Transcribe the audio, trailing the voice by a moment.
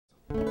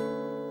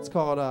It's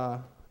called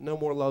No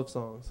More Love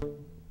Songs.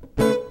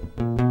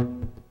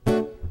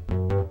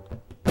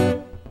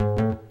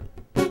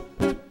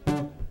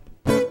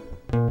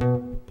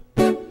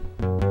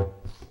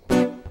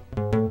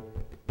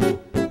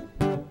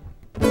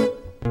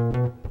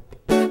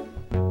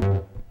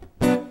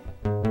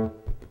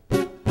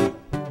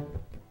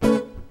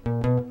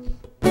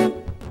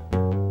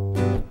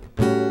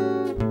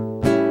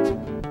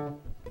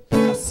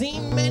 I've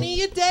seen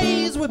many a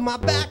days with my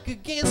back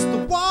against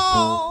the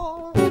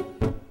wall.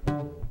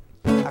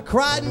 I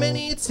cried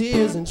many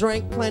tears and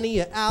drank plenty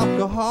of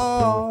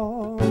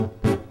alcohol.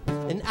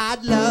 And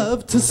I'd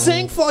love to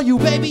sing for you,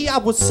 baby, I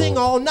would sing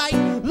all night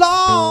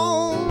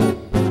long.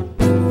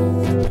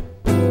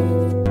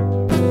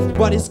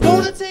 But it's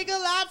gonna take a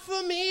lot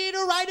for me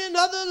to write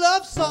another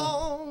love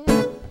song.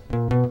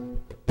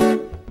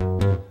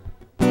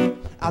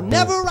 I'll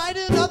never write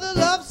another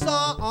love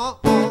song.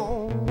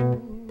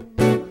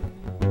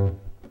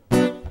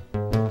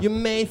 You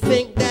may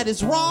think that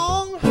it's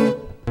wrong.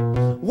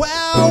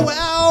 Well,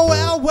 well,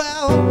 well,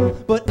 well,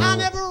 but I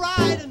never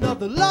write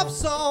another love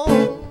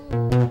song.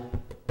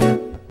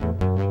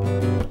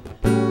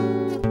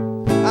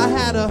 I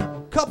had a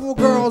couple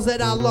girls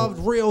that I loved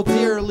real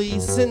dearly,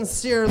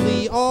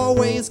 sincerely,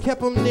 always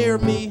kept them near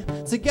me.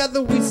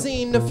 Together we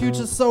seen the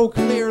future so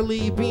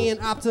clearly, being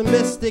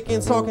optimistic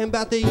and talking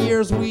about the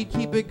years we'd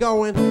keep it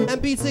going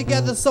and be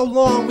together so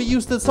long. We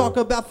used to talk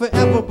about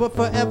forever, but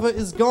forever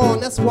is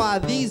gone. That's why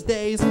these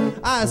days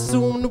I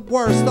assume the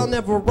worst. I'll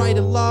never write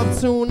a love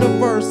tune or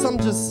verse. I'm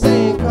just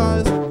saying,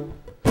 cause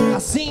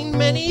I've seen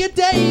many a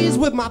days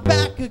with my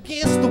back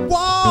against the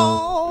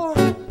wall.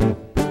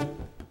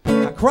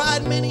 I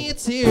cried many a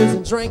tears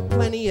and drank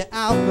plenty of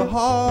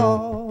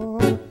alcohol.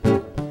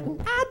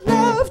 And I'd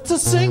love to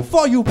sing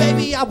for you,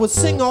 baby, I would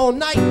sing all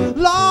night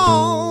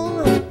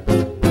long.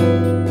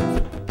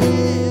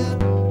 Yeah.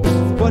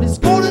 But it's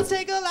gonna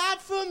take a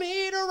lot for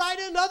me to write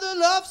another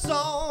love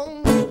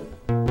song.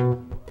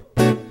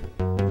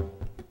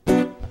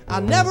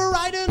 I'll never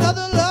write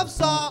another love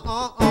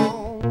song.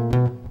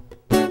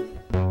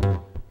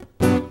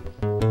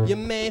 You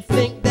may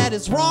think that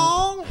it's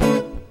wrong.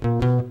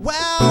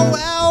 Well,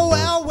 well,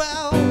 well,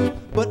 well,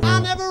 but I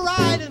never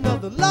write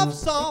another love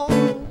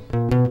song.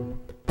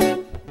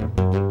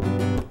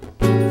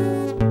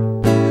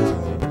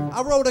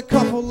 I wrote a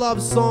couple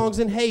love songs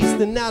in haste,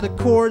 and now the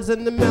chords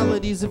and the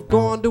melodies have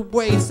gone to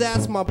waste.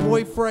 Asked my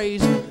boy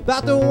Frage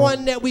about the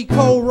one that we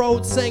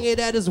co-wrote, sang it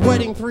at his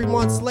wedding. 3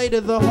 months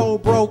later the whole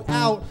broke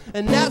out,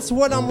 and that's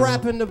what I'm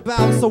rapping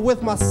about. So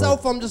with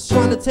myself I'm just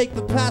trying to take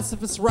the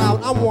pacifist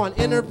route. I want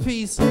inner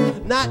peace,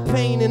 not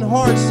pain and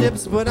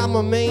hardships, but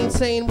I'ma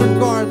maintain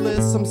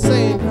regardless. I'm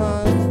saying,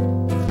 cause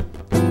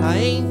I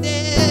ain't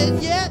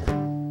dead yet,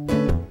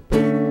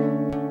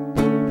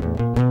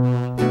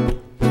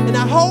 and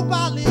I hope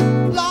I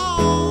live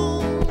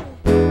long,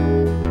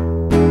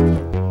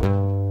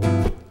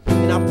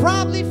 and I'll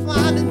probably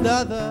find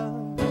another,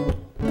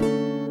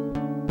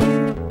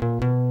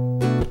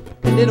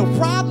 and it'll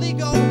probably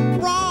go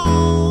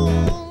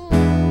wrong,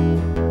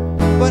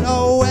 but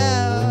oh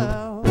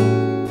well,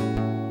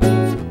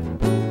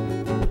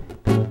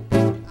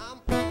 I'm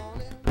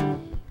on it.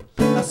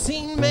 I've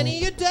seen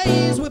many a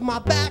days with my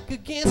back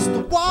against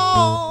the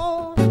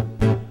wall.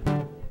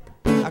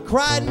 I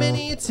cried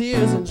many a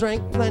tears and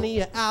drank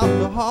plenty of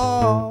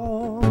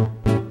alcohol.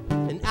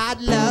 And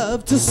I'd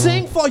love to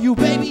sing for you,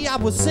 baby, I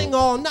would sing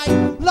all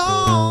night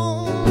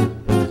long.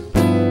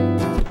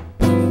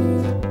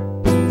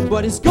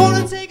 But it's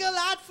gonna take a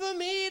lot for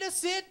me to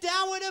sit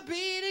down with a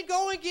beat and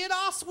go and get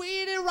all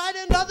sweet and write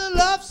another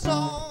love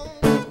song.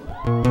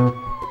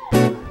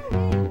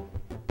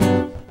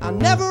 I'll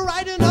never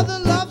write another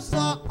love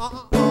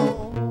song.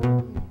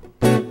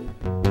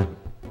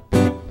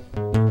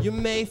 You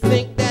may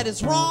think that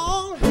it's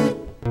wrong.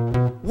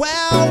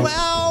 Well,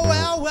 well,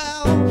 well,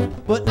 well,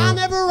 but I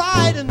never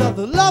write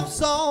another love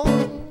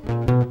song.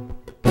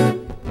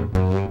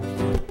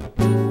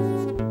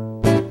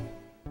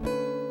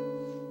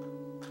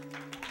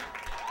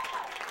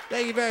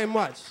 Thank you very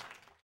much.